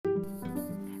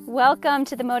Welcome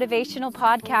to the Motivational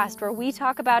Podcast, where we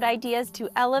talk about ideas to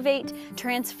elevate,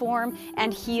 transform,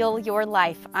 and heal your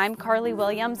life. I'm Carly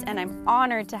Williams, and I'm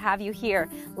honored to have you here.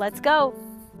 Let's go.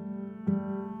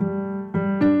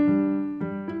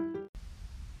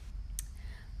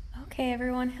 Okay,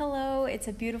 everyone. Hello. It's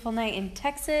a beautiful night in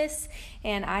Texas,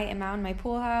 and I am out in my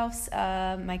pool house.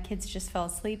 My kids just fell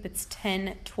asleep. It's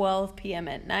 10:12 p.m.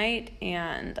 at night,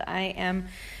 and I am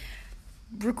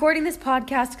recording this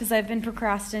podcast because I've been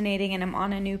procrastinating, and I'm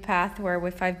on a new path where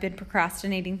if I've been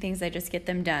procrastinating things, I just get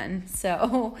them done.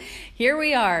 So here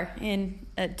we are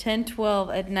at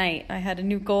 10:12 at night. I had a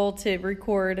new goal to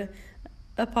record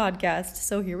a podcast,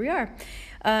 so here we are.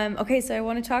 Okay, so I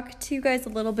want to talk to you guys a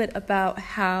little bit about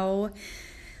how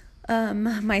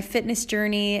my fitness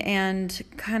journey and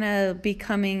kind of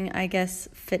becoming, I guess,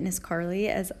 Fitness Carly,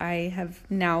 as I have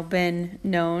now been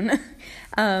known,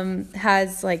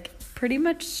 has pretty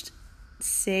much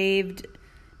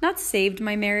not saved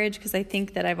my marriage, because I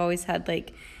think that I've always had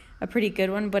a pretty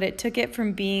good one, but it took it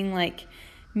from being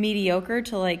mediocre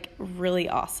to really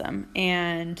awesome.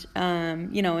 And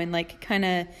and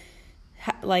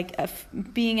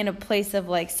being in a place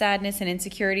of sadness and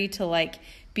insecurity to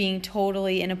being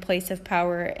totally in a place of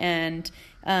power and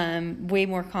way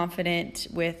more confident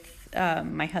with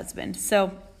my husband.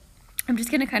 So I'm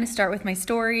just going to kind of start with my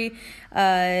story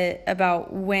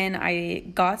about when I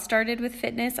got started with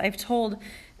fitness. I've told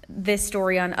this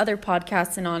story on other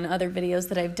podcasts and on other videos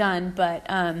that I've done, but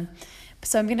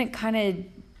so I'm going to kind of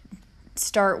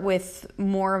start with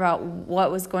more about what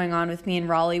was going on with me and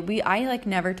Raleigh. I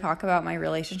never talk about my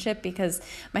relationship because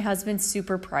my husband's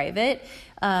super private,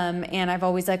 and I've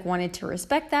always wanted to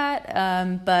respect that,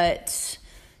 but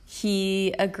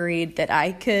he agreed that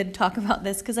I could talk about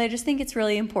this because I just think it's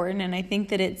really important, and I think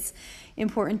that it's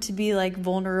important to be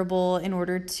vulnerable in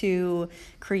order to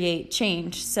create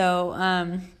change. So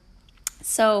my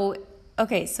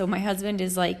husband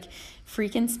is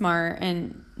freaking smart,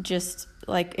 and just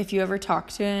if you ever talk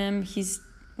to him, just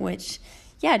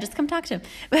come talk to him.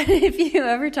 But if you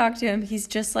ever talk to him, he's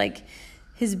just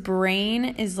his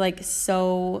brain is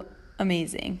so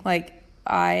amazing.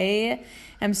 I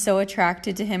am so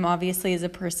attracted to him, obviously, as a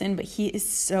person, but he is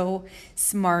so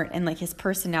smart, and his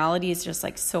personality is just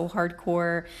so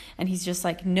hardcore, and he's just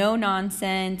no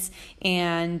nonsense,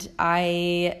 and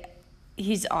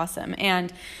he's awesome.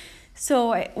 And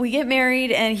so we get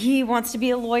married, and he wants to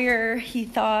be a lawyer, he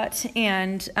thought,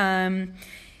 and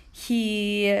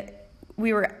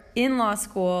we were in law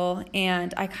school,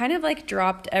 and I kind of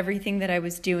dropped everything that I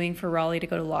was doing for Raleigh to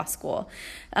go to law school.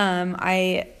 I'm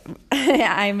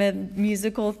a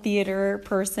musical theater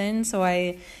person, so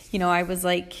I was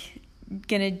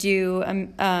gonna do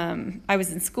I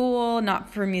was in school,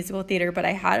 not for musical theater, but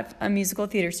I had a musical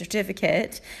theater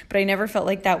certificate, but I never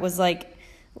felt that was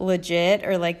legit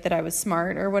or that I was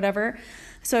smart or whatever.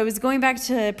 So I was going back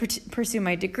to pursue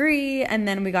my degree, and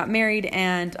then we got married,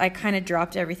 and I kind of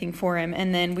dropped everything for him.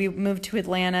 And then we moved to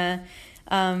Atlanta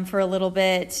for a little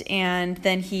bit, and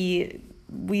then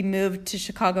we moved to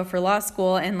Chicago for law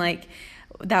school, and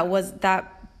that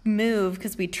move,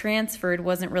 because we transferred,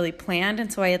 wasn't really planned.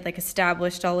 And so I had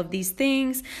established all of these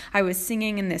things. I was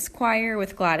singing in this choir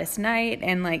with Gladys Knight,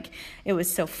 and it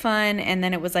was so fun. And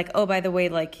then it was oh, by the way,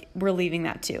 we're leaving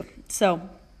that too. So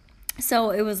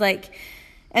it was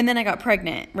and then I got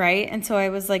pregnant, right? And so I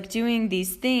was doing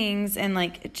these things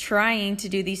and trying to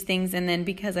do these things. And then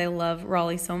because I love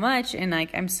Raleigh so much, and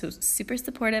I'm so super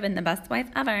supportive and the best wife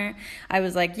ever, I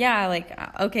was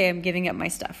okay, I'm giving up my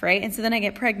stuff, right? And so then I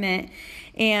get pregnant,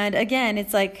 and again,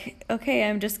 it's okay,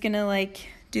 I'm just gonna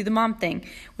do the mom thing,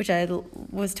 which I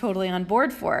was totally on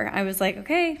board for. I was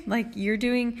okay, you're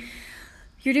doing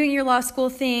your law school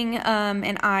thing,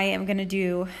 and I am going to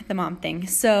do the mom thing.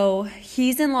 So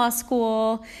he's in law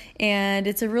school, and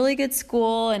it's a really good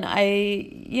school, and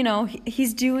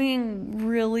he's doing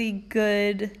really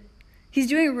good. He's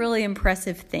doing really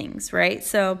impressive things, right?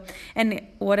 So, and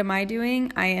what am I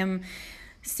doing? I am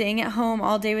staying at home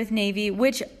all day with Navy,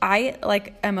 which I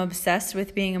am obsessed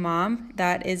with being a mom.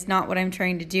 That is not what I'm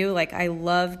trying to do. I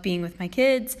love being with my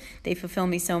kids. They fulfill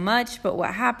me so much. But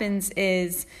what happens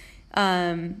is,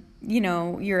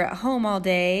 you're at home all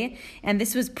day, and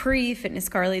this was pre-Fitness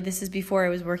Carly. This is before I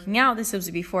was working out. This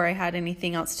was before I had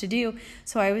anything else to do.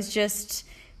 So I was just,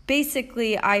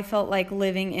 basically, I felt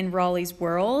living in Raleigh's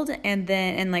world,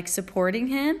 and supporting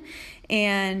him.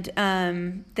 And,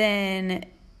 then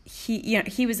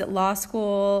he was at law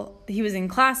school. He was in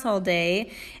class all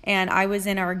day, and I was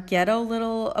in our ghetto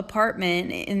little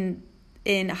apartment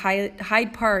in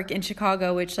Hyde Park in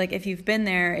Chicago, which if you've been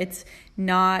there, it's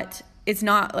not it's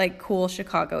not like cool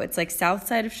Chicago. It's like south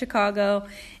side of Chicago.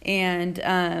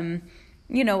 And,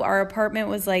 you know, our apartment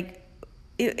was like,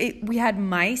 we had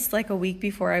mice like a week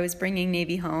before I was bringing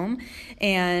Navy home,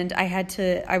 and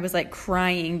I was like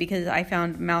crying because I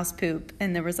found mouse poop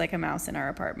and there was like a mouse in our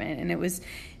apartment, and it was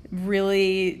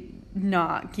really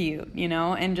not cute, you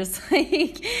know, and just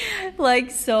like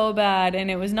so bad.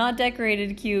 And it was not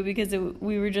decorated cute because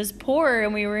we were just poor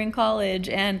and we were in college.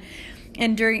 And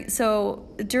during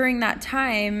that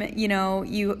time, you know,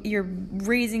 you're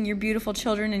raising your beautiful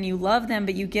children and you love them,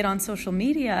 but you get on social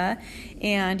media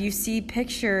and you see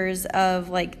pictures of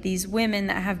like these women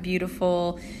that have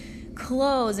beautiful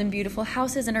clothes and beautiful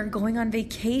houses and are going on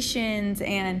vacations.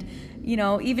 And, you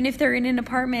know, even if they're in an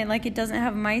apartment, like it doesn't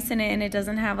have mice in it and it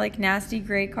doesn't have like nasty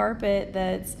gray carpet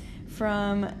that's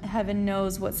from heaven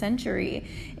knows what century.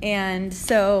 And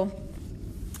so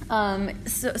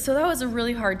that was a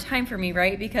really hard time for me,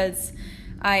 right? Because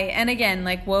and again,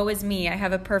 like, woe is me, I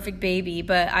have a perfect baby,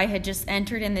 but I had just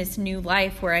entered in this new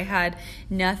life where I had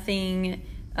nothing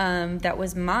that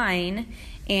was mine,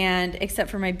 and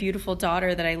except for my beautiful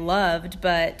daughter that I loved,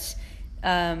 but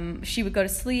she would go to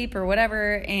sleep or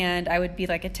whatever, and I would be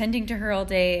like attending to her all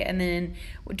day, and then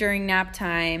during nap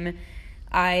time,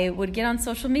 I would get on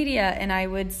social media and I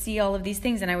would see all of these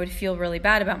things and I would feel really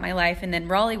bad about my life. And then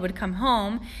Raleigh would come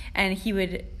home and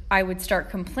I would start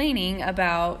complaining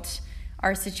about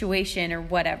our situation or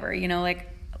whatever, you know,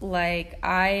 like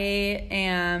I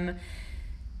am,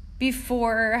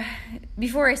 before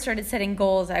I started setting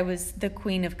goals, I was the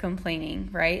queen of complaining,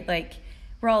 right? Like,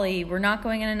 Raleigh, we're not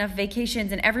going on enough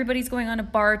vacations and everybody's going on a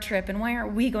bar trip, and why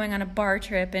aren't we going on a bar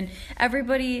trip? And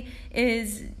everybody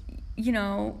is, you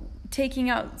know, taking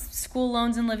out school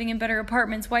loans and living in better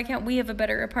apartments. Why can't we have a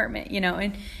better apartment, you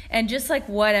know? And just like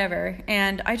whatever.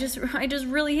 And I just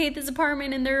really hate this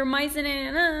apartment and there are mice in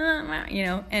it, you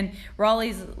know. And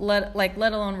Raleigh's let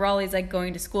alone Raleigh's like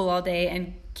going to school all day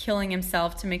and killing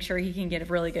himself to make sure he can get a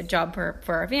really good job for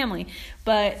our family.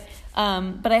 But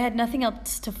I had nothing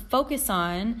else to focus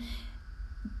on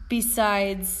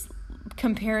besides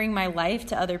comparing my life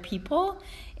to other people.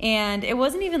 And it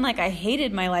wasn't even like I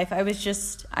hated my life. I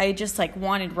just like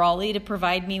wanted Raleigh to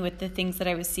provide me with the things that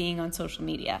I was seeing on social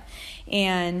media.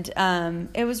 And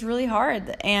it was really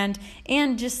hard. And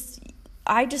I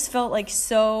just felt like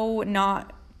so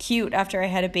not cute after I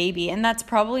had a baby. And that's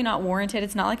probably not warranted.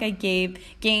 It's not like I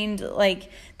gained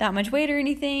like that much weight or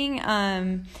anything.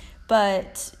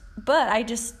 But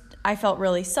I felt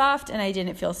really soft and I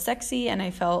didn't feel sexy, and I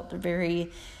felt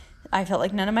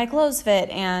like none of my clothes fit.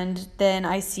 And then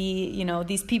I see, you know,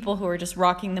 these people who are just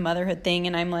rocking the motherhood thing,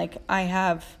 and I'm like,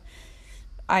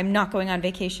 I'm not going on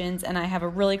vacations, and I have a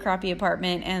really crappy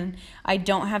apartment, and I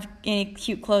don't have any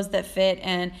cute clothes that fit,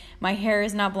 and my hair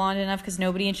is not blonde enough because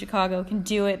nobody in Chicago can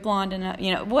do it blonde enough,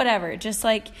 you know, whatever. Just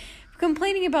like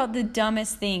complaining about the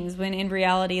dumbest things, when in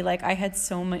reality, like, I had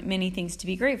so many things to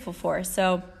be grateful for.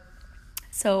 So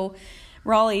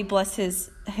Raleigh, bless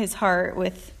his heart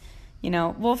with, you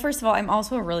know, well, first of all, I'm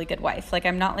also a really good wife. Like,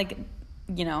 I'm not like,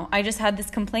 you know, I just had this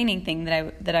complaining thing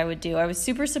that I would do. I was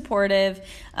super supportive,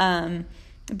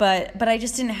 but I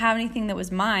just didn't have anything that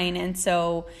was mine. And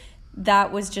so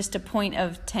that was just a point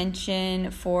of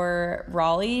tension for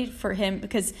Raleigh, for him,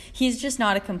 because he's just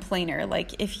not a complainer.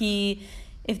 Like,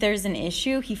 if there's an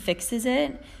issue, he fixes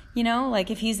it. You know, like,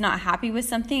 if he's not happy with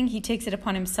something, he takes it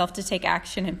upon himself to take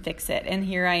action and fix it. And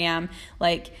here I am,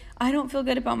 like, I don't feel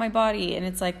good about my body. And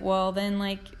it's like, well, then,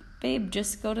 like, babe,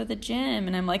 just go to the gym.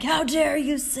 And I'm like, how dare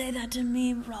you say that to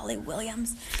me, Raleigh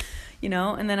Williams? You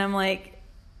know, and then I'm like,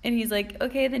 and he's like,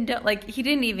 okay, then don't. Like, he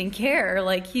didn't even care.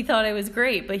 Like, he thought I was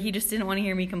great, but he just didn't want to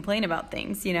hear me complain about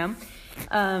things, you know?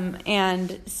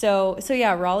 And so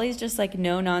yeah, Raleigh's just like,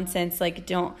 no nonsense. Like,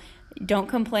 don't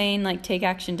complain, like, take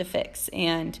action to fix.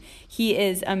 And he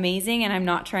is amazing, and I'm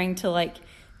not trying to like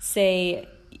say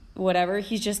whatever,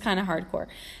 he's just kind of hardcore.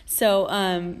 So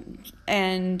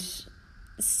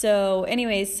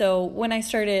so when I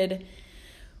started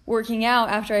working out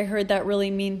after I heard that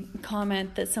really mean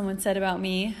comment that someone said about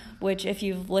me, which if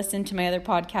you've listened to my other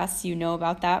podcasts, you know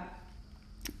about that,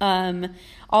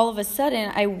 all of a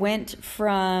sudden I went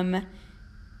from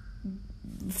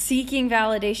seeking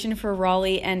validation for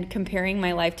Raleigh and comparing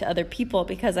my life to other people,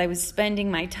 because I was spending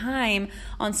my time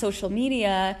on social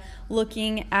media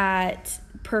looking at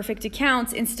perfect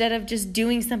accounts instead of just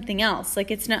doing something else.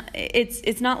 Like, it's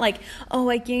not like, oh,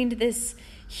 I gained this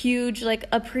huge like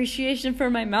appreciation for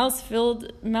my mouse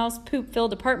poop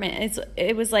filled apartment.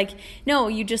 It was like, no,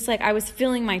 you just like, I was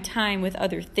filling my time with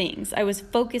other things. I was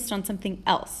focused on something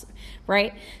else,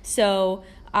 right? So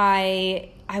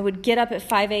I would get up at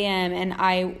 5 a.m. and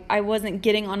I wasn't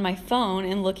getting on my phone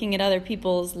and looking at other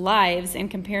people's lives and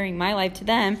comparing my life to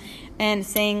them and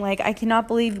saying, like, I cannot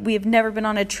believe we have never been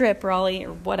on a trip, Raleigh,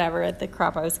 or whatever, the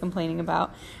crap I was complaining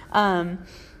about. I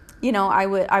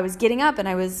was getting up and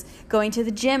I was going to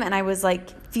the gym and I was like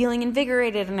feeling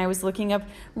invigorated and I was looking up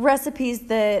recipes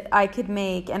that I could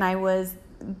make and I was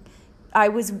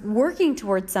working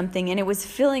towards something, and it was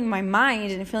filling my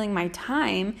mind and filling my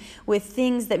time with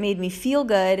things that made me feel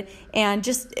good and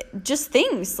just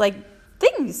things,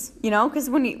 because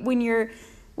when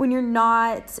you're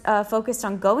not focused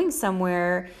on going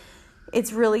somewhere,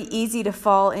 it's really easy to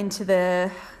fall into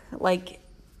the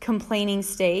complaining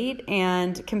state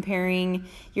and comparing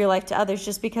your life to others,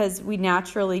 just because we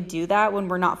naturally do that when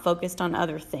we're not focused on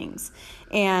other things.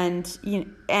 And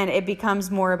it becomes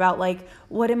more about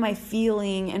what am I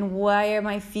feeling and why am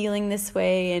I feeling this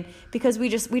way? And because we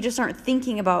just aren't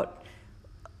thinking about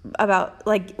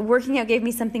working out gave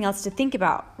me something else to think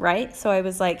about, right? So I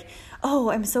was like, oh,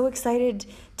 I'm so excited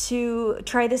to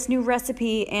try this new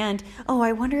recipe, and oh,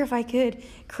 I wonder if I could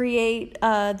create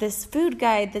this food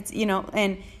guide that's,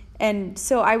 and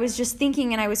so I was just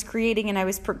thinking and I was creating and I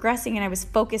was progressing and I was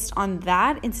focused on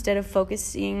that instead of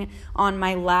focusing on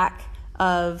my lack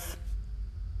of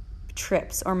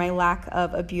trips or my lack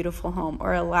of a beautiful home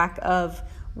or a lack of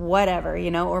whatever,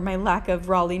 or my lack of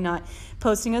Raleigh not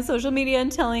posting on social media and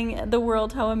telling the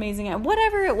world how amazing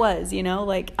whatever it was,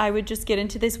 I would just get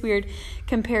into this weird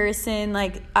comparison.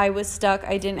 I was stuck.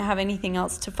 I didn't have anything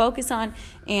else to focus on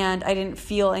and I didn't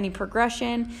feel any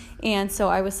progression. And so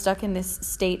I was stuck in this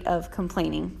state of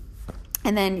complaining.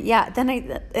 And then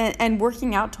and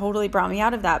working out totally brought me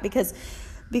out of that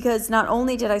because not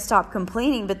only did I stop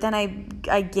complaining, but then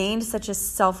I gained such a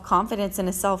self-confidence and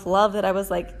a self-love that I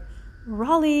was like,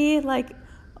 Raleigh,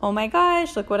 oh my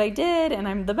gosh, look what I did and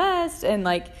I'm the best. And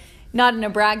not in a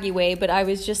braggy way, but I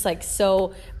was just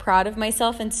so proud of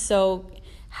myself and so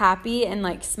happy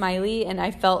and smiley, and I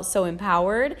felt so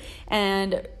empowered.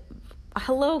 And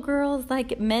hello girls,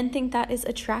 men think that is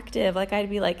attractive. I'd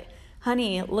be like,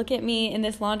 honey, look at me in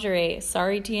this lingerie.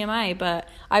 Sorry, TMI, but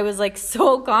I was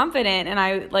so confident, and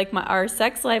I our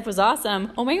sex life was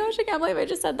awesome. Oh my gosh, I can't believe I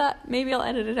just said that. Maybe I'll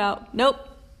edit it out. Nope.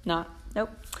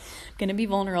 Going to be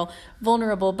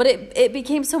vulnerable, but it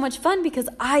became so much fun because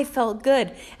I felt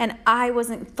good and I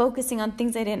wasn't focusing on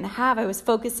things I didn't have. I was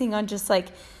focusing on just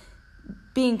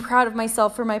being proud of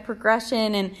myself for my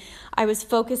progression, and I was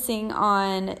focusing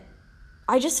on,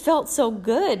 I just felt so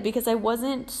good because I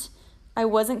wasn't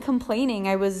complaining.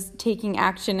 I was taking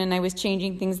action and I was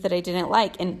changing things that I didn't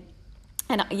like. And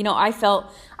I felt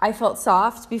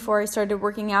soft before I started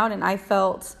working out, and I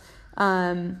felt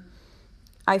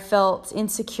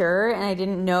insecure, and I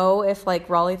didn't know if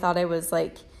Raleigh thought I was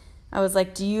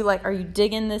do you are you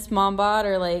digging this mom bod,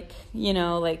 or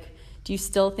do you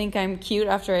still think I'm cute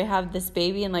after I have this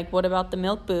baby? And what about the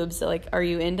milk boobs? Are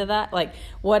you into that?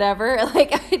 Whatever.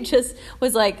 I just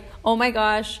was oh my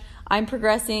gosh, I'm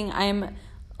progressing.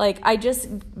 I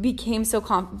just became so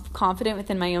confident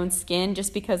within my own skin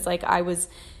just because I was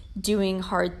doing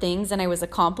hard things and I was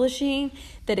accomplishing,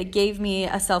 that it gave me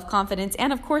a self-confidence.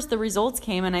 And of course the results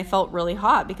came and I felt really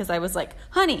hot because I was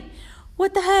honey,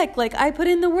 what the heck? I put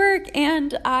in the work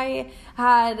and I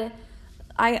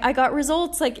got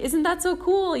results. Isn't that so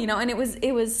cool? And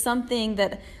it was something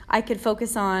that I could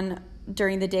focus on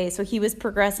during the day. So he was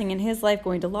progressing in his life,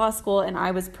 going to law school, and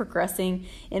I was progressing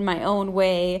in my own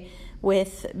way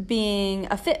with being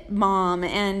a fit mom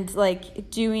and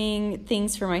doing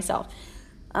things for myself.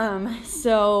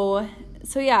 So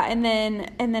yeah, and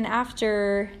then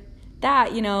after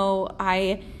that,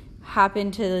 I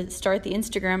happened to start the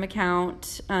Instagram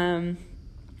account,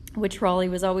 which Raleigh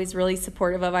was always really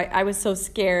supportive of. I was so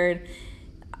scared.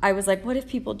 I was what if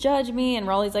people judge me? And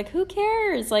Raleigh's who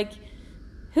cares?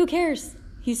 Who cares?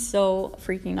 He's so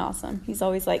freaking awesome. He's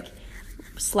always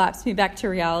slaps me back to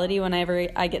reality whenever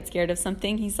I get scared of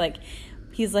something. He's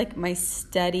my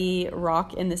steady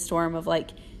rock in the storm of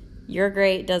you're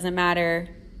great, doesn't matter.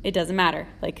 It doesn't matter.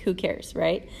 Who cares,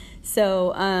 right?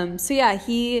 So yeah,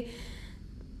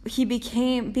 he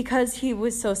became, because he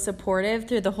was so supportive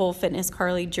through the whole Fitness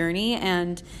Carly journey,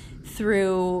 and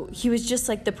he was just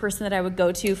the person that I would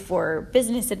go to for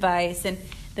business advice, and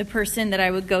the person that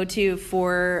I would go to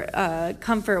for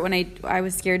comfort when I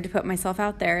was scared to put myself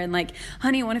out there, and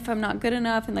honey, what if I'm not good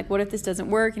enough? And what if this doesn't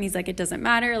work? And he's it doesn't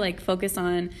matter. Focus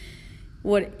on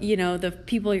what, the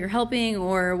people you're helping.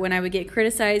 Or when I would get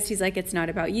criticized, he's it's not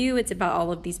about you, it's about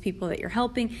all of these people that you're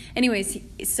helping. Anyways,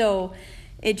 so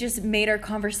it just made our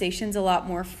conversations a lot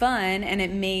more fun, and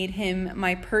it made him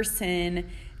my person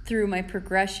through my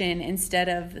progression instead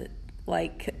of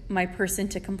like my person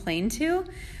to complain to.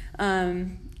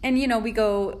 And you know, we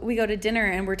go to dinner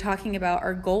and we're talking about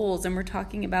our goals, and we're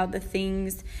talking about the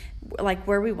things like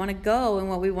where we want to go and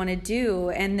what we want to do.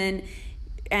 And then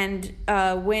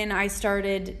when I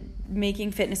started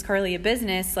making Fitness Carly a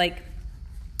business, like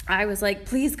I was like,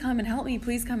 please come and help me,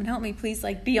 please come and help me, please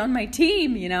like be on my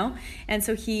team, you know? And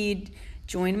so he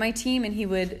joined my team, and he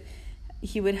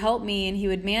would help me, and he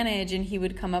would manage, and he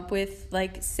would come up with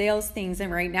like sales things.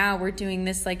 And right now we're doing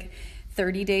this like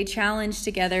 30-day challenge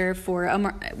together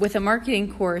with a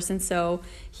marketing course. And so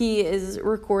he is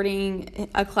recording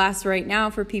a class right now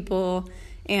for people,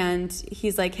 and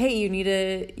he's like, hey, you need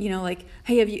to, you know, like,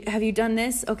 hey, have you done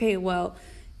this? Okay, well,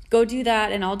 go do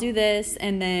that, and I'll do this,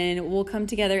 and then we'll come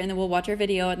together, and then we'll watch our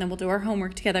video, and then we'll do our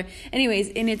homework together. Anyways,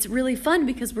 and it's really fun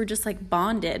because we're just like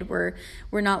bonded. We're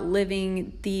not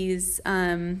living these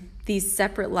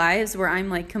separate lives where I'm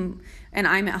like and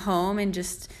I'm at home and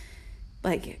just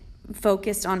like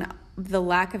focused on the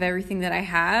lack of everything that I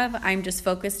have. I'm just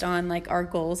focused on like our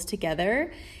goals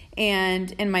together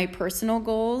and my personal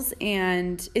goals,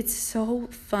 and it's so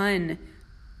fun.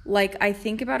 Like I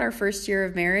think about our first year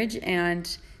of marriage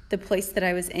and the place that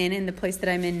I was in and the place that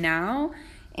I'm in now,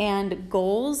 and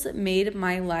goals made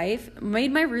my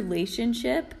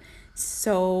relationship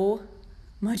so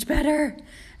much better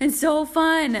and so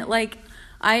fun. Like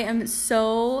I am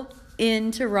so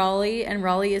into Raleigh, and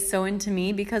Raleigh is so into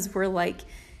me because we're like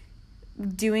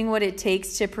doing what it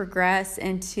takes to progress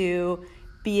and to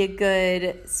be a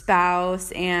good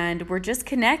spouse, and we're just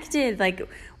connected. Like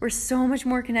we're so much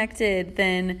more connected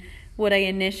than what I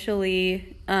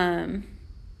initially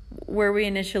where we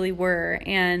initially were,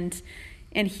 and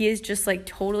he is just like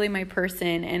totally my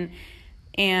person,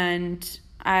 and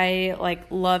I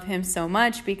like love him so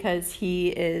much because he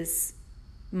is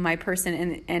my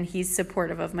person, and he's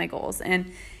supportive of my goals,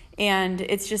 and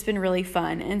it's just been really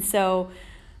fun. And so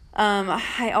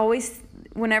I always,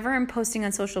 whenever I'm posting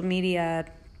on social media,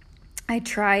 I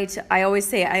always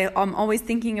say I'm always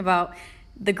thinking about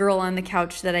the girl on the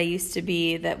couch that I used to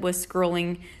be, that was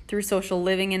scrolling through social,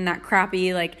 living in that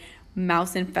crappy like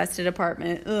mouse infested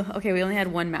apartment. Ugh, okay, we only had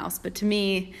one mouse, but to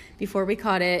me, before we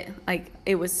caught it, like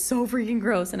it was so freaking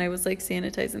gross, and I was like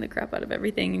sanitizing the crap out of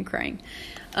everything and crying.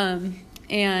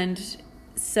 And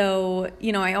so,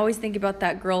 you know, I always think about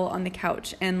that girl on the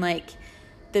couch, and like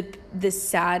the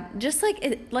sad, just like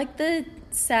it, like the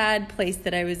sad place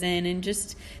that I was in, and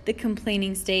just the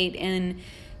complaining state, and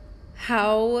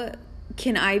how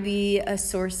can I be a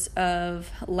source of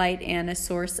light and a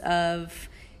source of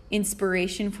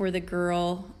inspiration for the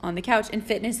girl on the couch. And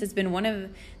fitness has been one of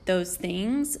those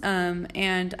things.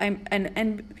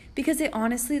 And because it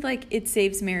honestly, like, it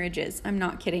saves marriages. I'm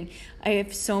not kidding. I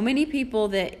have so many people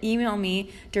that email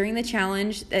me during the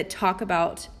challenge that talk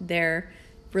about their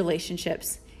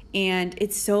relationships. And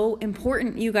it's so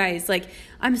important, you guys. Like,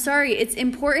 I'm sorry, it's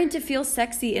important to feel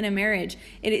sexy in a marriage.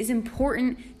 It is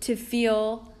important to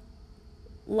feel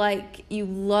like you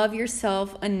love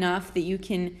yourself enough that you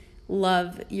can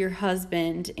love your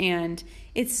husband, and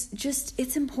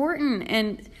it's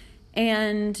important,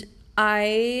 and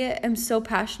I am so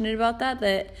passionate about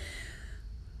that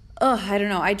I don't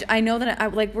know, I know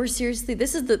that we're seriously,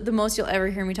 this is the most you'll ever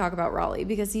hear me talk about Raleigh,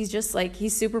 because he's just like,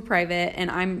 he's super private, and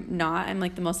I'm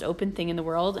like the most open thing in the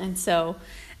world, and so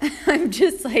I'm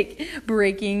just like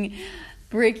breaking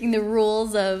the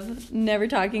rules of never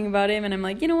talking about him, and I'm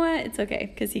like, you know what, it's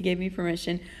okay, because he gave me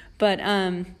permission.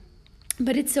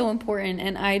 But it's so important,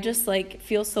 and I just like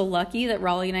feel so lucky that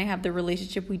Raleigh and I have the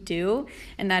relationship we do,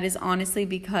 and that is honestly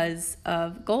because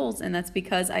of goals, and that's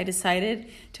because I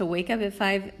decided to wake up at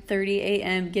 5:30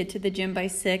 a.m., get to the gym by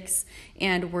 6,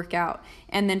 and work out.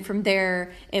 And then from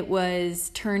there, it was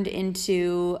turned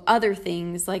into other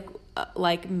things, like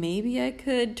maybe I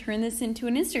could turn this into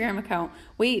an Instagram account.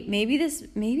 Wait,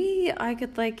 maybe I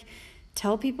could like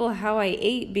tell people how I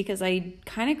ate, because I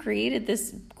kind of created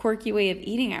this quirky way of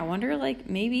eating. I wonder, like,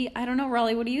 maybe, I don't know,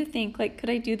 Raleigh, what do you think? Like, could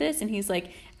I do this? And he's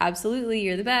like, absolutely,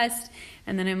 you're the best.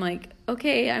 And then I'm like,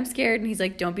 okay, I'm scared. And he's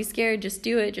like, don't be scared, just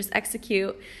do it, just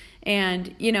execute.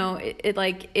 And, you know,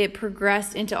 it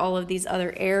progressed into all of these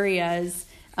other areas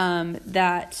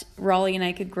that Raleigh and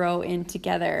I could grow in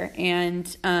together.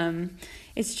 And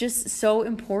it's just so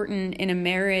important in a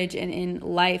marriage and in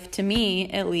life, to me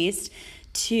at least,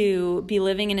 to be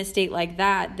living in a state like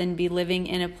that than be living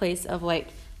in a place of like,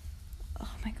 oh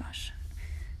my gosh,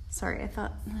 sorry, I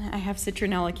thought I have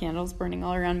citronella candles burning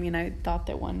all around me, and I thought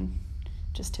that one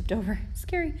just tipped over.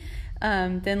 Scary.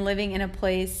 Than living in a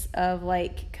place of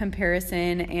like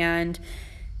comparison and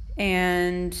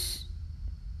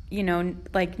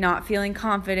like not feeling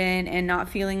confident and not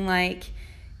feeling like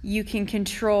you can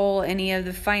control any of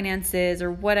the finances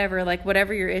or whatever, like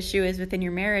whatever your issue is within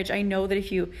your marriage. I know that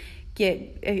if you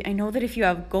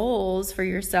have goals for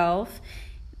yourself,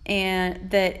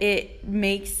 and that it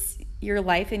makes your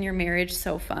life and your marriage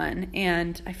so fun.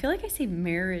 And I feel like I say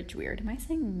marriage weird. Am I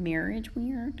saying marriage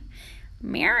weird?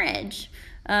 Marriage.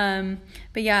 But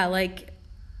yeah, like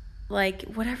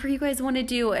whatever you guys want to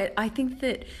do. I think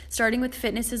that starting with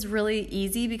fitness is really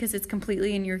easy because it's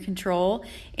completely in your control,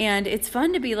 and it's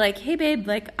fun to be like, hey babe,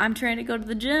 like I'm trying to go to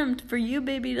the gym for you,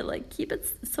 baby, to like keep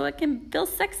it so I can feel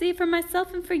sexy for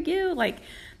myself and for you. Like,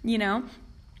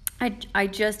 I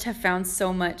just have found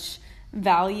so much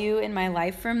value in my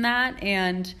life from that,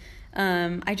 and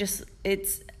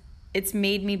it's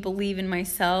made me believe in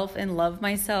myself and love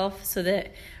myself so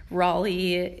that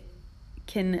Raleigh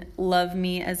can love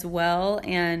me as well,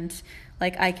 and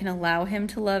like I can allow him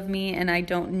to love me, and I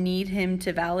don't need him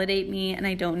to validate me, and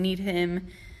I don't need him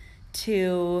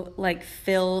to like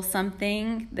fill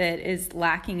something that is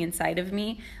lacking inside of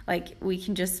me. Like we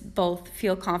can just both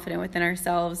feel confident within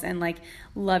ourselves and like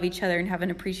love each other and have an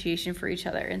appreciation for each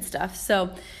other and stuff.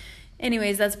 So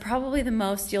anyways, that's probably the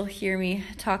most you'll hear me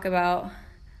talk about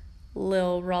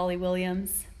Lil Raleigh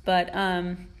Williams. But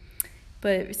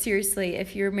seriously,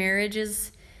 if your marriage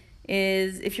is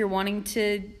if you're wanting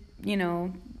to,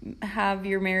 have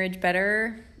a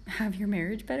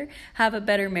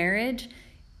better marriage,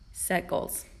 set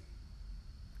goals.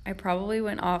 I probably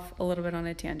went off a little bit on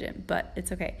a tangent, but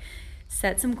it's okay.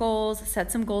 Set some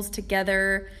goals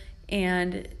together.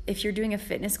 And if you're doing a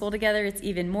fitness goal together, it's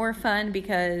even more fun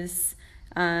because,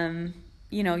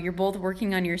 you're both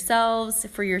working on yourselves,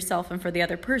 for yourself and for the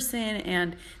other person,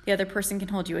 and the other person can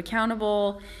hold you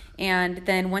accountable. And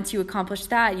then once you accomplish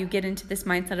that, you get into this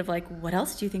mindset of like, what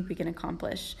else do you think we can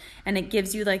accomplish? And it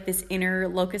gives you like this inner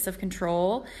locus of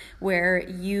control where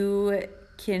you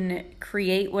can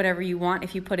create whatever you want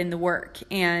if you put in the work.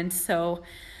 And so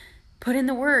put in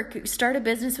the work, start a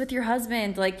business with your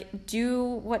husband, like do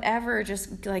whatever,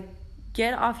 just like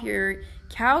get off your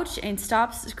couch and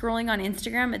stop scrolling on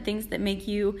Instagram at things that make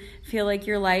you feel like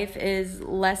your life is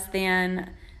less than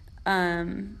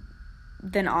awesome.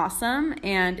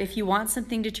 And if you want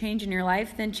something to change in your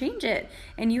life, then change it.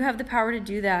 And you have the power to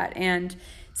do that. And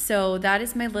so that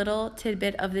is my little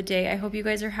tidbit of the day. I hope you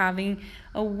guys are having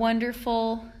a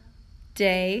wonderful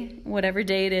day, whatever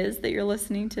day it is that you're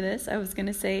listening to this. I was going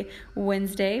to say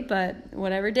Wednesday, but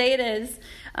whatever day it is.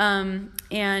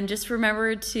 And just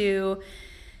remember to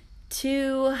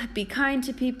be kind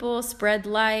to people, spread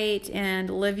light, and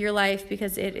live your life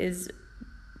because it is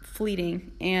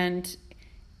fleeting and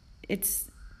it's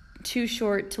too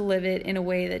short to live it in a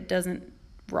way that doesn't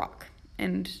rock.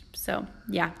 And so,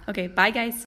 yeah. Okay, bye guys.